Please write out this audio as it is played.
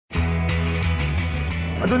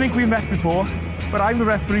I don't think we met before, but I'm the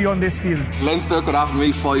referee on this field. Leinster could offer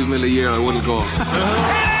me $5 million a year, I wouldn't go.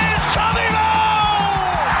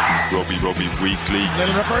 Rugby Weekly.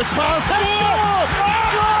 Little reverse pass.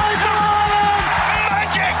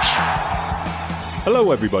 Magic!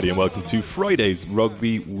 Hello everybody and welcome to Friday's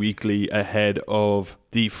Rugby Weekly ahead of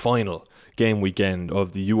the final game weekend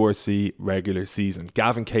of the URC regular season.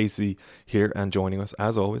 Gavin Casey here and joining us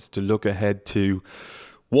as always to look ahead to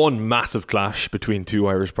one massive clash between two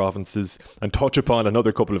Irish provinces and touch upon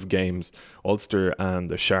another couple of games. Ulster and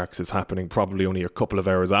the Sharks is happening probably only a couple of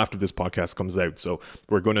hours after this podcast comes out, so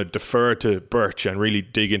we're going to defer to Birch and really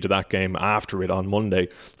dig into that game after it on Monday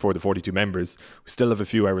for the 42 members. We still have a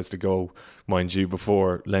few hours to go, mind you,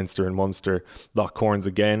 before Leinster and Munster lock horns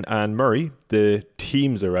again. And Murray, the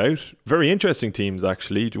teams are out. Very interesting teams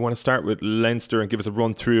actually. Do you want to start with Leinster and give us a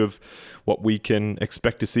run through of what we can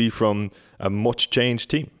expect to see from a much changed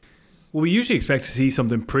team? Well, we usually expect to see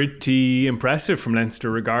something pretty impressive from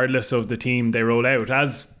Leinster regardless of the team they roll out.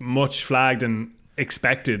 As much flagged and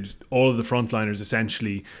expected, all of the frontliners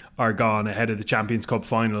essentially are gone ahead of the Champions Cup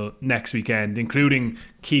final next weekend, including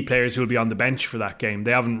key players who will be on the bench for that game.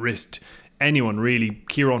 They haven't risked anyone really.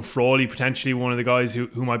 Kieran Frawley, potentially one of the guys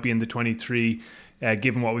who might be in the 23,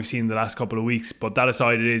 given what we've seen in the last couple of weeks. But that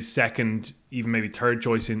aside, it is second, even maybe third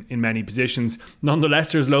choice in many positions.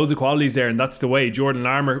 Nonetheless, there's loads of qualities there, and that's the way. Jordan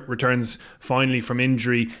Larmour returns finally from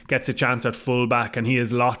injury, gets a chance at fullback, and he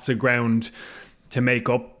has lots of ground to make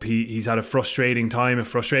up. He's had a frustrating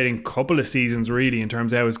couple of seasons really in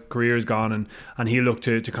terms of how his career's gone, and he'll look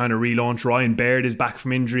to kind of relaunch. Ryan Baird is back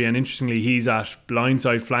from injury, and interestingly he's at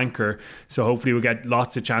blindside flanker, so hopefully we'll get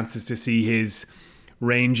lots of chances to see his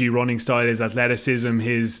rangy running style, his athleticism,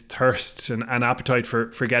 his thirst and appetite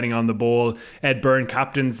for getting on the ball. Ed Byrne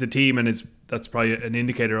captains the team, and that's probably an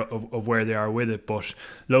indicator of where they are with it. But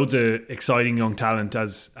loads of exciting young talent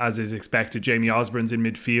as is expected. Jamie Osborne's in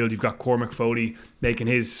midfield. You've got Cormac Foley making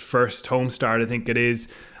his first home start, I think it is,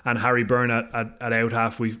 and Harry Byrne at out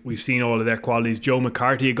half. We've seen all of their qualities. Joe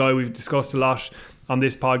McCarthy, a guy we've discussed a lot on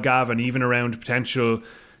this pod, Gav, and even around potential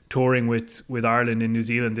touring with Ireland in New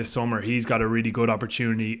Zealand this summer. He's got a really good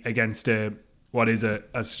opportunity against what is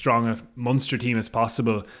as strong a Munster team as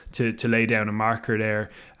possible to lay down a marker there.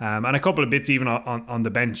 And a couple of bits even on the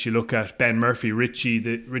bench. You look at Ben Murphy, Richie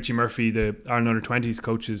Murphy, the Ireland Under-20s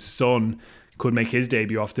coach's son, could make his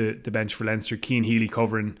debut off the bench for Leinster. Cian Healy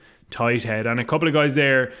covering tight head. And a couple of guys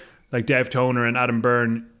there like Dev Toner and Adam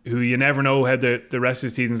Byrne, who you never know how the rest of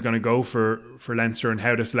the season is going to go for Leinster and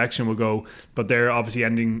how the selection will go, but they're obviously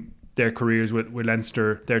ending their careers with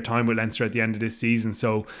Leinster, their time with Leinster at the end of this season,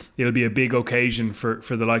 so it'll be a big occasion for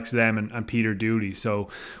the likes of them and Peter Dooley. So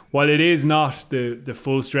while it is not the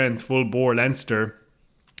full strength, full bore Leinster,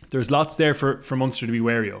 there's lots there for Munster to be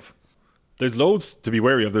wary of. There's loads to be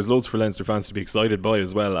wary of. There's loads for Leinster fans to be excited by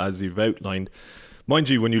as well, as you've outlined. Mind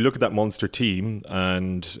you, when you look at that Munster team,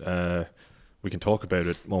 and we can talk about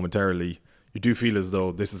it momentarily, you do feel as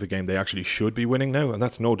though this is a game they actually should be winning now, and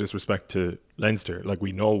that's no disrespect to Leinster. Like,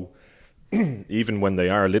 we know, even when they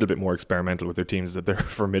are a little bit more experimental with their teams, that they're a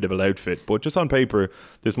formidable outfit. But just on paper,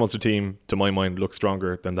 this Munster team, to my mind, looks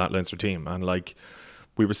stronger than that Leinster team. And like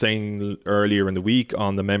we were saying earlier in the week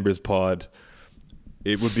on the members pod,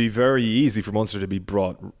 it would be very easy for Munster to be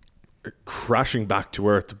brought crashing back to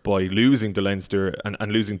earth by losing to Leinster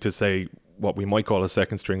and losing to, say, what we might call a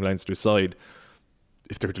second string Leinster side.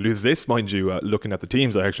 If they were to lose this, mind you, looking at the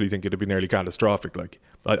teams, I actually think it'd be nearly catastrophic. Like,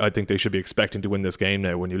 I think they should be expecting to win this game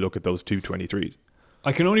now when you look at those two 23s.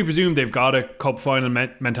 I can only presume they've got a cup final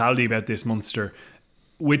mentality about this Munster,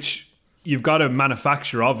 which you've got to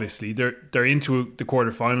manufacture, obviously. They're into the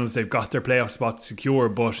quarterfinals, they've got their playoff spots secure,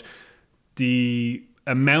 but the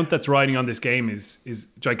amount that's riding on this game is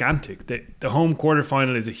gigantic. The home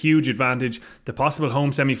quarterfinal is a huge advantage. The possible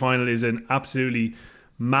home semi-final is an absolutely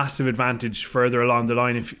massive advantage further along the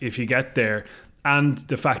line if you get there. And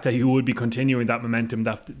the fact that you would be continuing that momentum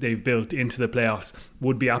that they've built into the playoffs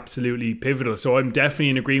would be absolutely pivotal. So I'm definitely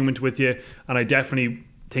in agreement with you, and I definitely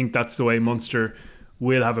think that's the way Munster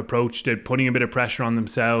will have approached it, putting a bit of pressure on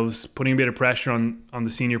themselves, putting a bit of pressure on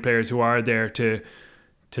the senior players who are there to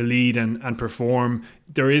lead and perform.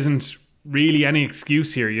 There isn't really any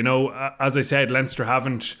excuse here. You know, as I said, Leinster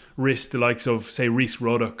haven't risked the likes of, say, Rhys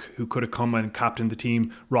Ruddock, who could have come and captained the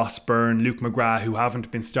team, Ross Byrne, Luke McGrath, who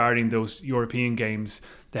haven't been starting those European games.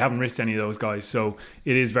 They haven't risked any of those guys. So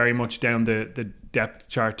it is very much down the depth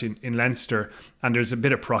chart in Leinster. And there's a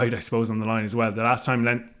bit of pride, I suppose, on the line as well. The last time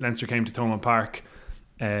Leinster came to Thomond Park,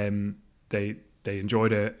 they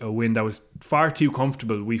enjoyed a win that was far too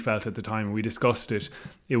comfortable, we felt at the time. We discussed it.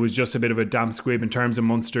 It was just a bit of a damp squib in terms of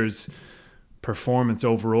Munster's performance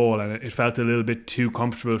overall, and it felt a little bit too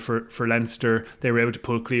comfortable for Leinster. They were able to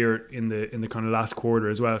pull clear in the kind of last quarter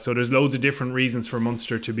as well. So there's loads of different reasons for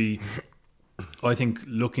Munster to be, I think,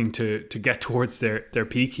 looking to get towards their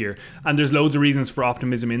peak here, and there's loads of reasons for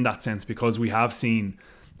optimism in that sense, because we have seen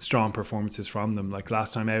strong performances from them. Like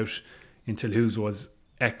last time out in Toulouse was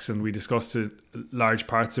excellent. We discussed it, large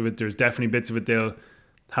parts of it. There's definitely bits of it they'll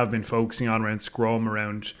have been focusing on around scrum,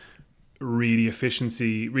 around really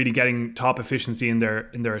efficiency, really getting top efficiency in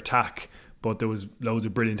their attack, but there was loads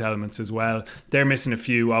of brilliant elements as well. They're missing a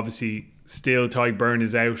few, obviously. Still, Tadhg Beirne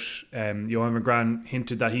is out. Johan McGrath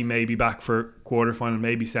hinted that he may be back for quarterfinal,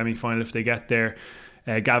 maybe semi-final if they get there.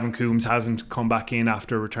 Gavin Coombs hasn't come back in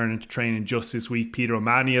after returning to training just this week. Peter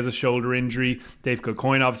O'Mahony has a shoulder injury. Dave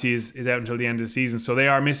Kilcoyne obviously is out until the end of the season, so they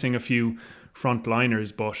are missing a few front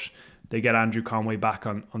liners, but they get Andrew Conway back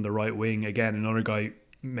on the right wing. Again, another guy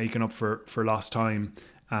making up for lost time.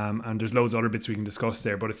 And there's loads of other bits we can discuss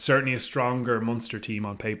there, but it's certainly a stronger Munster team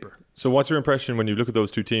on paper. So what's your impression when you look at those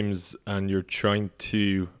two teams and you're trying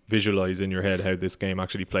to visualise in your head how this game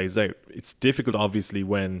actually plays out? It's difficult, obviously,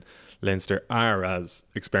 when Leinster are as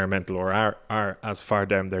experimental or are as far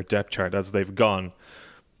down their depth chart as they've gone.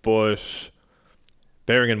 But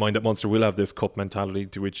bearing in mind that Munster will have this cup mentality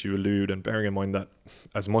to which you allude, and bearing in mind that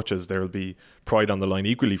as much as there will be pride on the line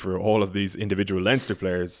equally for all of these individual Leinster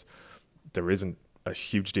players, there isn't a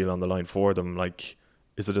huge deal on the line for them. Like,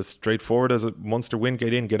 is it as straightforward as a Munster win,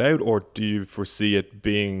 get in, get out, or do you foresee it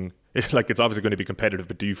being like, it's obviously going to be competitive,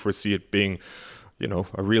 but do you foresee it being, you know,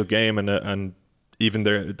 a real game and even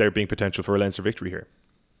there being potential for a Leinster victory here?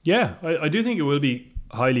 Yeah, I do think it will be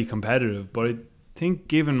highly competitive, but I think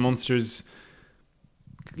given Munster's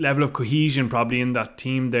level of cohesion probably in that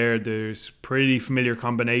team there's pretty familiar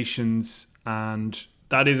combinations, and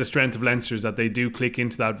that is a strength of Leinster's, that they do click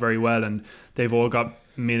into that very well, and they've all got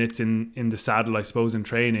minutes in the saddle, I suppose, in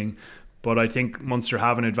training. But I think Munster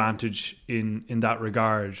have an advantage in that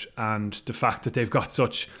regard, and the fact that they've got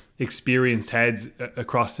such experienced heads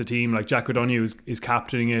across the team, like Jack O'Donoghue is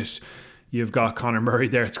captaining it. You've got Conor Murray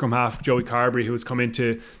there at scrum half, Joey Carberry, who has come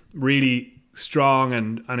into really strong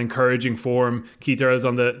and encouraging form. Keith Earls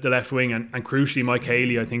on the left wing, and crucially Mike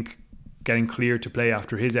Haley, I think, getting clear to play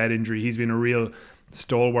after his head injury. He's been a real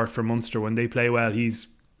stalwart for Munster. When they play well, he's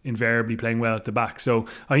invariably playing well at the back. So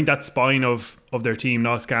I think that spine of their team,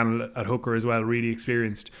 Niall Scannell at hooker as well, really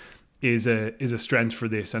experienced, is a strength for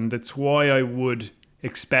this, and that's why I would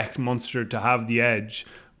expect Munster to have the edge.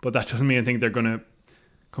 But that doesn't mean I think they're going to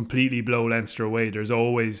completely blow Leinster away. There's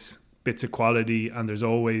always bits of quality, and there's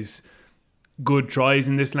always good tries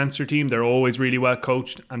in this Leinster team. They're always really well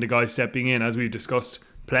coached, and the guys stepping in, as we've discussed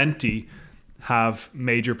plenty, have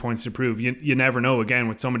major points to prove. You never know, again,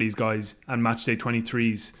 with some of these guys and matchday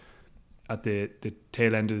 23s at the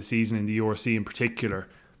tail end of the season in the URC in particular,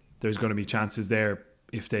 there's going to be chances there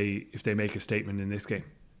if they make a statement in this game.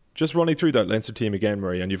 Just running through that Leinster team again,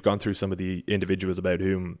 Murray, and you've gone through some of the individuals about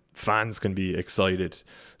whom fans can be excited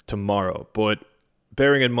tomorrow, but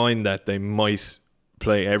bearing in mind that they might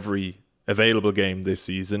play every available game this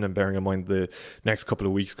season, and bearing in mind the next couple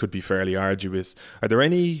of weeks could be fairly arduous, are there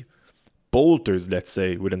any bolters, let's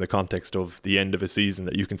say, within the context of the end of a season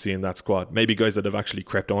that you can see in that squad? Maybe guys that have actually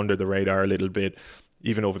crept under the radar a little bit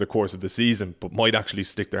even over the course of the season, but might actually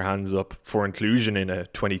stick their hands up for inclusion in a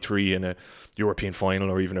 23, in a European final,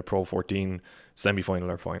 or even a Pro 14 semi-final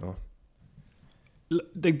or final.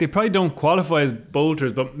 They probably don't qualify as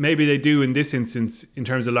bolters, but maybe they do in this instance, in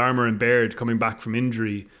terms of Larmour and Baird coming back from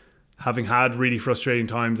injury, having had really frustrating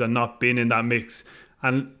times and not been in that mix.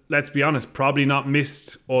 And let's be honest, probably not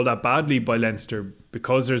missed all that badly by Leinster,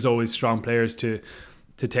 because there's always strong players to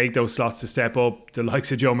take those slots, to step up. The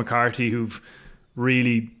likes of Joe McCarthy, who've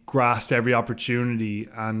really grasped every opportunity,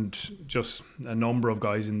 and just a number of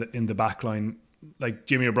guys in the back line, like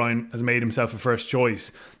Jimmy O'Brien has made himself a first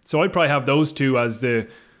choice. So I'd probably have those two as the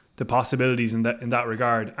possibilities in that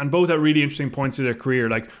regard, and both at really interesting points of their career.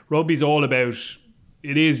 Like, rugby's all about,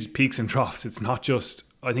 it is peaks and troughs. It's not just,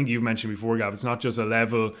 I think you've mentioned before, Gav, it's not just a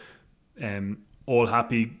level, all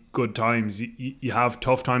happy, good times. You have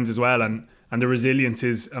tough times as well, and the resilience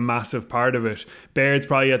is a massive part of it. Baird's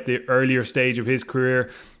probably at the earlier stage of his career,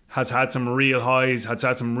 has had some real highs, has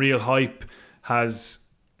had some real hype, has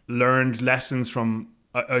learned lessons from,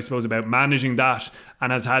 I suppose, about managing that,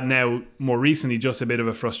 and has had now more recently just a bit of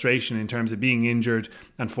a frustration in terms of being injured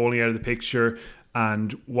and falling out of the picture,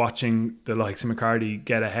 and watching the likes of McCarthy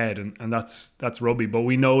get ahead, and that's rugby. But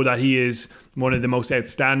we know that he is one of the most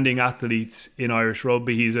outstanding athletes in Irish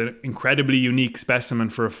rugby. He's an incredibly unique specimen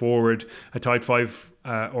for a forward, a tight five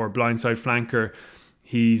or blindside flanker.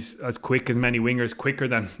 He's as quick as many wingers, quicker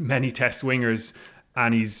than many test wingers,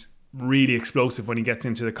 and he's really explosive when he gets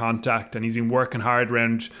into the contact, and he's been working hard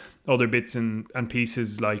around other bits and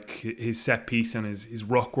pieces like his set piece and his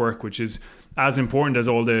ruck work, which is as important as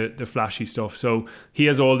all the flashy stuff. So he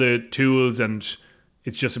has all the tools, and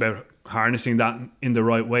it's just about harnessing that in the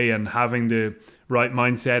right way and having the right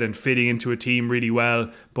mindset and fitting into a team really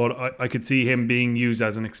well. But I could see him being used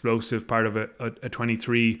as an explosive part of a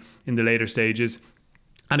 23 in the later stages.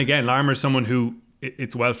 And again, Larmour is someone who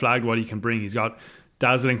it's well flagged what he can bring. He's got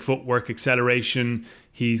dazzling footwork, acceleration.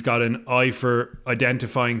 He's got an eye for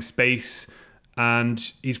identifying space, and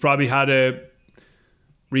he's probably had a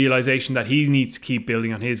realization that he needs to keep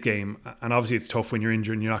building on his game. And obviously it's tough when you're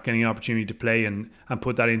injured and you're not getting an opportunity to play and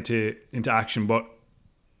put that into action. But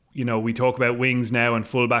you know, we talk about wings now and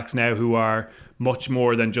fullbacks now who are much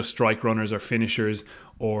more than just strike runners or finishers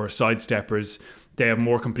or sidesteppers. They have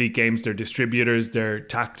more complete games. They're distributors, they're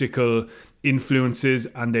tactical influences,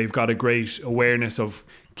 and they've got a great awareness of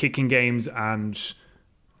kicking games and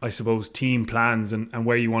I suppose team plans and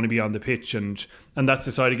where you want to be on the pitch, and that's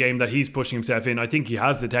the side of game that he's pushing himself in. I think he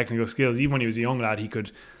has the technical skills. Even when he was a young lad, he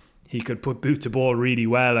could put boot to ball really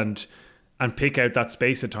well and pick out that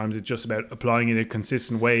space at times. It's just about applying it in a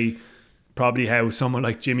consistent way, probably how someone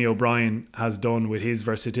like Jimmy O'Brien has done with his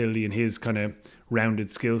versatility and his kind of rounded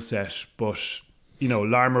skill set. But you know,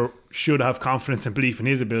 Larmour should have confidence and belief in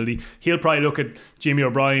his ability. He'll probably look at Jimmy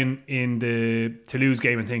O'Brien in the Toulouse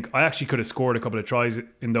game and think, I actually could have scored a couple of tries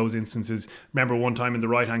in those instances. Remember one time in the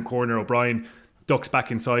right-hand corner, O'Brien ducks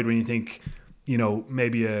back inside when you think, you know,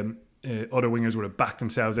 maybe other wingers would have backed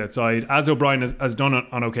themselves outside, as O'Brien has done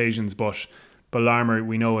on occasions. But Larmour,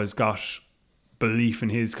 we know, has got belief in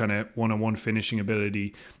his kind of one-on-one finishing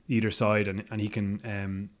ability either side, and he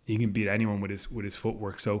can beat anyone with his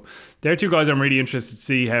footwork. So they're two guys I'm really interested to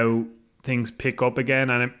see how things pick up again,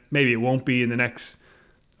 and maybe it won't be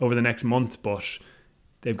over the next month, but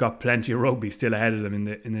they've got plenty of rugby still ahead of them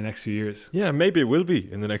in the next few years. Yeah, maybe it will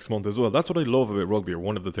be in the next month as well. That's what I love about rugby, or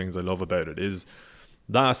one of the things I love about it is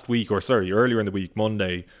earlier in the week,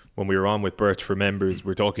 Monday, when we were on with Birch for members, we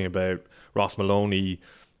were talking about Ross Maloney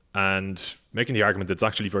and making the argument that it's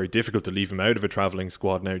actually very difficult to leave him out of a travelling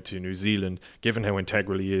squad now to New Zealand, given how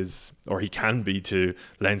integral he is, or he can be, to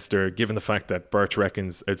Leinster, given the fact that Birch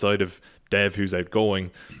reckons outside of Dev, who's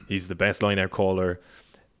outgoing, he's the best line-out caller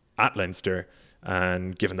at Leinster,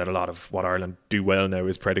 and given that a lot of what Ireland do well now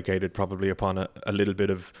is predicated probably upon a little bit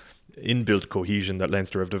of inbuilt cohesion that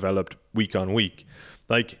Leinster have developed week on week.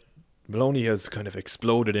 Like, Maloney has kind of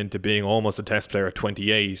exploded into being almost a test player at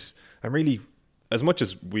 28, and really, as much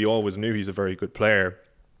as we always knew he's a very good player,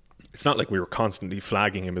 it's not like we were constantly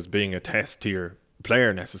flagging him as being a test tier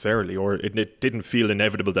player necessarily, or it didn't feel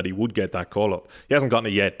inevitable that he would get that call up. He hasn't gotten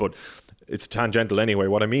it yet, but it's tangential anyway.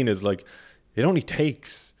 What I mean is, like, it only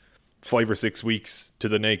takes 5 or 6 weeks to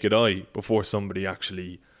the naked eye before somebody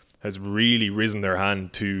actually has really risen their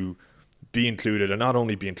hand to be included, and not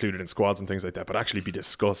only be included in squads and things like that, but actually be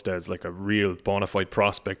discussed as like a real bona fide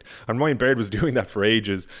prospect. And Ryan Baird was doing that for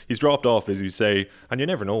ages. He's dropped off, as you say, and you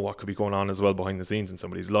never know what could be going on as well behind the scenes in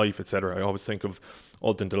somebody's life, etc. I always think of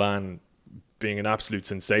Ultan Dillane being an absolute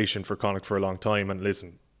sensation for Connacht for a long time, and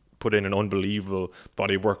listen, put in an unbelievable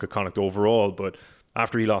body of work at Connacht overall, but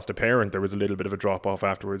after he lost a parent, there was a little bit of a drop off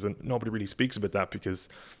afterwards, and nobody really speaks about that because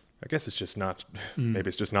I guess it's just not, maybe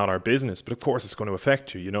it's just not our business, but of course it's going to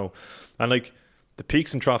affect you, you know. And like the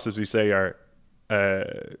peaks and troughs, as we say, are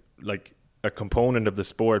like a component of the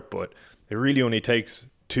sport, but it really only takes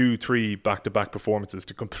 2-3 back-to-back performances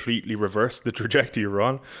to completely reverse the trajectory you're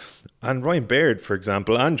on. And Ryan Baird, for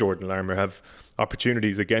example, and Jordan Larmour have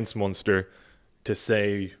opportunities against Munster to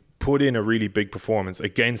say, put in a really big performance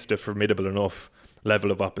against a formidable enough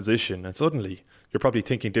level of opposition, and suddenly you're probably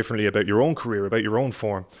thinking differently about your own career, about your own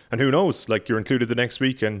form. And who knows, like, you're included the next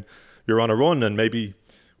week and you're on a run, and maybe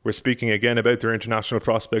we're speaking again about their international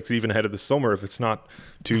prospects even ahead of the summer if it's not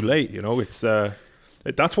too late, you know. It's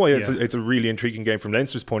that's why it's a really intriguing game from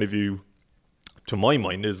Leinster's point of view, to my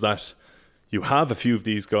mind, is that you have a few of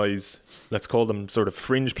these guys, let's call them sort of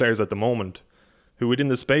fringe players at the moment, who within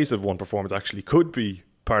the space of one performance actually could be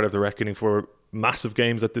part of the reckoning for massive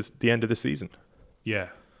games at the end of the season. Yeah,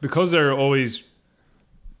 because they're always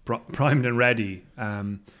primed and ready.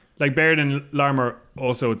 Like Baird and Larmour,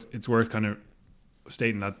 also it's worth kind of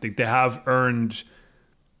stating that they have earned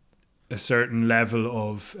a certain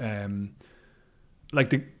level of like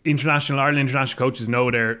the Ireland international coaches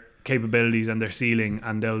know their capabilities and their ceiling,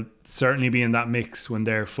 and they'll certainly be in that mix when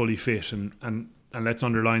they're fully fit, and let's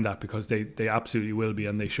underline that, because they absolutely will be,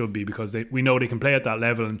 and they should be, because we know they can play at that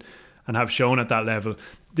level, and have shown at that level.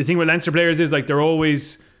 The thing with Leinster players is like they're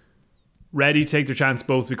always ready to take their chance,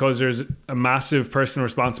 both because there's a massive personal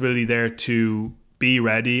responsibility there to be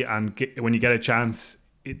ready, and when you get a chance,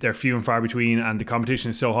 they're few and far between, and the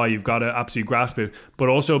competition is so high you've got to absolutely grasp it. But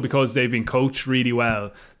also because they've been coached really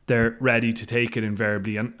well, they're ready to take it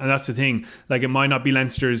invariably, and that's the thing. Like, it might not be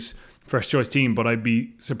Leinster's first choice team, but I'd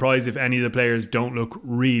be surprised if any of the players don't look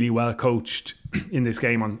really well coached in this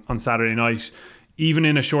game on Saturday night, even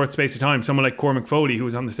in a short space of time. Someone like Cormac Foley, who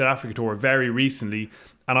was on the South Africa tour very recently,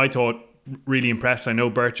 and I thought really impressed. I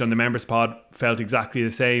know Birch on the members pod felt exactly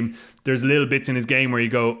the same. There's little bits in his game where you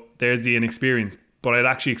go, there's the inexperience, but I'd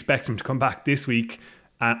actually expect him to come back this week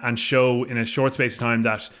and show in a short space of time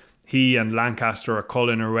that he and Lancaster or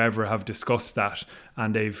Cullen or whoever have discussed that,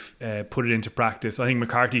 and they've put it into practice. I think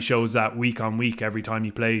McCarthy shows that week on week every time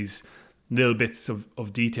he plays, little bits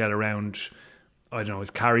of detail around, I don't know,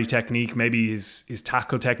 his carry technique, maybe his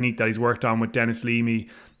tackle technique that he's worked on with Dennis Leamy.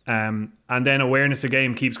 And then awareness of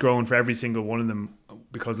game keeps growing for every single one of them,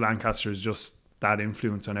 because Lancaster is just that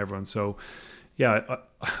influence on everyone. So yeah,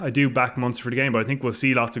 I do back Munster for the game, but I think we'll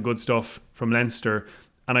see lots of good stuff from Leinster,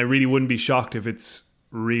 and I really wouldn't be shocked if it's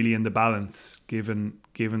really in the balance given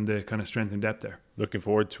the kind of strength and depth there. Looking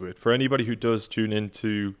forward to it. For anybody who does tune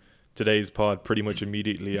into today's pod pretty much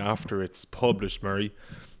immediately after it's published, Murray,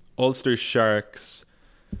 Ulster Sharks,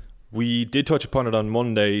 we did touch upon it on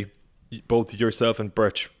Monday. Both yourself and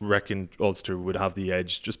Birch reckoned Ulster would have the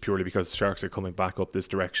edge just purely because Sharks are coming back up this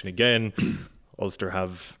direction again. Ulster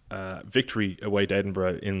have victory away to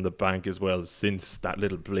Edinburgh in the bank as well since that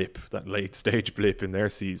little blip, that late stage blip in their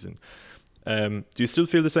season. Do you still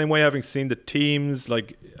feel the same way, having seen the teams?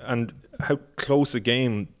 And how close a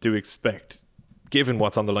game do you expect, given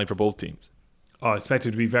what's on the line for both teams? I expect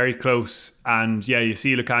it to be very close. And yeah, you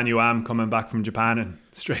see Lucanio Am coming back from Japan and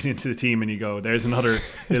straight into the team, and you go, there's another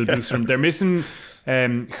little boost from them. They're missing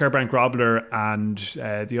Gerbrand Grobler and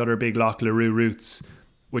the other big lock, LaRue Roots,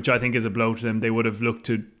 which I think is a blow to them. They would have looked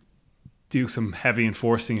to do some heavy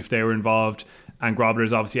enforcing if they were involved. And Grobler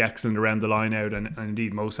is obviously excellent around the line out, and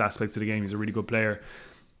indeed most aspects of the game. He's a really good player.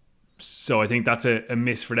 So I think that's a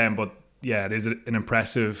miss for them. But yeah, it is an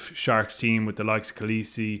impressive Sharks team with the likes of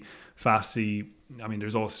Khaleesi, Fassi. I mean,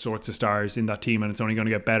 there's all sorts of stars in that team, and it's only going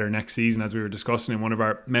to get better next season, as we were discussing in one of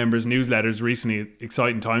our members' newsletters recently.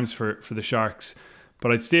 Exciting times for the Sharks.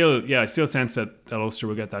 But I still sense that Ulster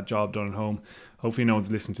will get that job done at home. Hopefully no one's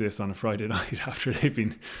listening to this on a Friday night after they've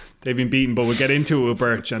been beaten, but we'll get into it with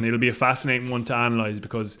Birch, and it'll be a fascinating one to analyse,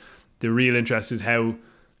 because the real interest is how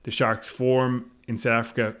the Sharks' form in South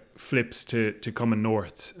Africa flips to coming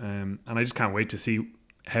north, and I just can't wait to see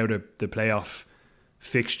how the playoff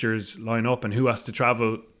fixtures line up and who has to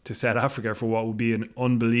travel to South Africa for what will be an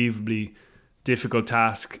unbelievably difficult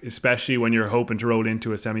task, especially when you're hoping to roll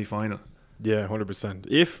into a semi-final. Yeah, 100%.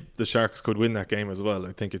 If the Sharks could win that game as well,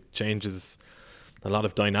 I think it changes a lot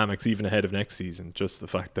of dynamics even ahead of next season. Just the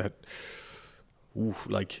fact that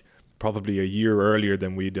probably a year earlier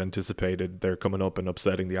than we'd anticipated, they're coming up and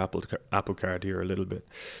upsetting the apple cart here a little bit.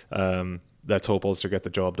 Let's hope Ulster get the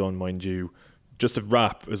job done, mind you. Just to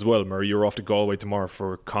wrap as well, Murray, you're off to Galway tomorrow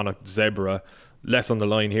for Connacht Zebra. Less on the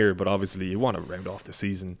line here, but obviously you want to round off the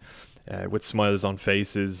season with smiles on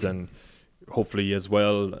faces, and hopefully as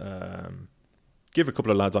well give a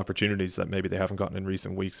couple of lads opportunities that maybe they haven't gotten in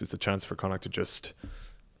recent weeks. It's a chance for Connacht to just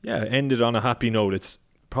end it on a happy note. It's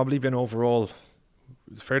probably been overall,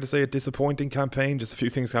 it's fair to say, a disappointing campaign. Just a few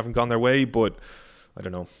things haven't gone their way, but I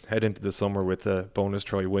don't know, head into the summer with a bonus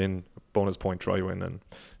point try win, and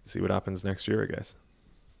see what happens next year, I guess.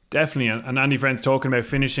 Definitely. And Andy Friend's talking about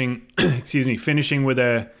finishing with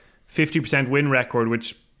a 50% win record,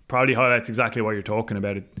 which probably highlights exactly what you're talking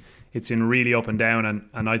about. It's been really up and down,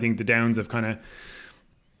 and I think the downs have kind of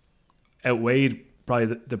outweighed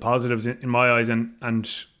probably the positives in my eyes,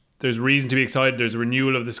 and there's reason to be excited. There's a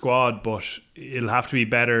renewal of the squad, but it'll have to be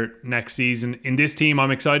better next season. In this team,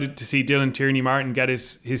 I'm excited to see Dylan Tierney-Martin get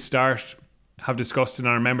his start. Have discussed it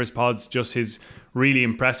on our members' pods, just his really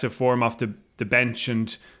impressive form off the bench,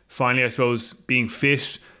 and finally, I suppose, being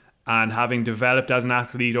fit and having developed as an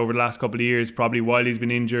athlete over the last couple of years, probably while he's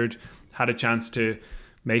been injured, had a chance to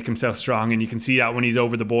make himself strong. And you can see that when he's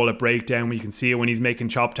over the ball at breakdown, you can see it when he's making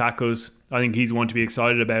chop tackles. I think he's one to be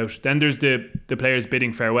excited about. Then there's the players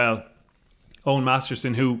bidding farewell. Owen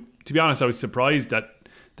Masterson, who, to be honest, I was surprised that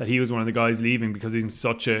he was one of the guys leaving, because he's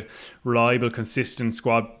such a reliable, consistent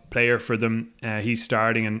squad player for them. He's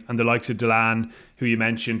starting, and the likes of Delan, who you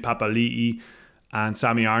mentioned, Papa Li'i, and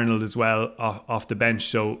Sammy Arnold as well off the bench.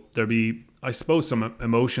 So there'll be, I suppose, some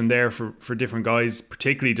emotion there for different guys,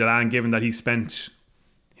 particularly Delan, given that he spent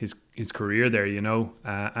his his career there, you know,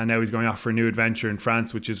 and now he's going off for a new adventure in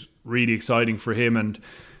France, which is really exciting for him and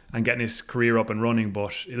getting his career up and running.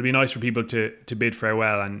 But it'll be nice for people to bid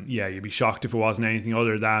farewell, and yeah, you'd be shocked if it wasn't anything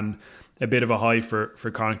other than a bit of a high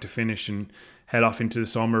for Connacht to finish and head off into the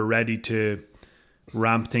summer ready to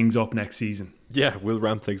ramp things up next season. Yeah, we'll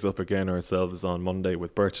ramp things up again ourselves on Monday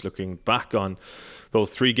with Birch looking back on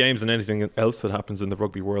those 3 games and anything else that happens in the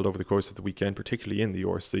rugby world over the course of the weekend, particularly in the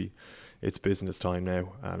URC. It's business time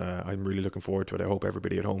now, and I'm really looking forward to it. I hope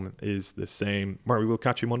everybody at home is the same. Murray, we'll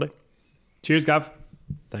catch you Monday. Cheers, Gav.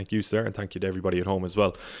 Thank you, sir, and thank you to everybody at home as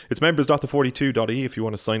well. It's members.the42.ie. If you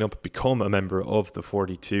want to sign up, become a member of the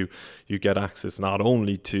 42. You get access not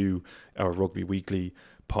only to our Rugby Weekly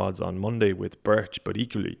pods on Monday with Birch, but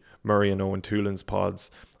equally Murray and Owen Toolan's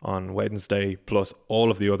pods on Wednesday, plus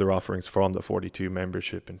all of the other offerings from the 42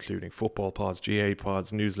 membership, including football pods, GA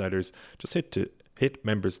pods, newsletters. Just hit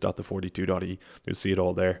members.the42.ie. You'll see it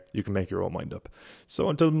all there. You can make your own mind up. So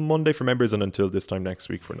until Monday for members, and until this time next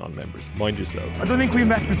week for non-members, mind yourselves. I don't think we've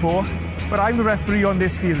met before, but I'm the referee on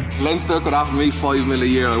this field. Leinster could offer me $5 million a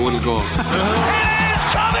year, I wouldn't go.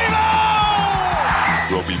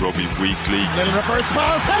 Rugby Weekly. Little reverse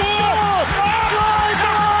pass.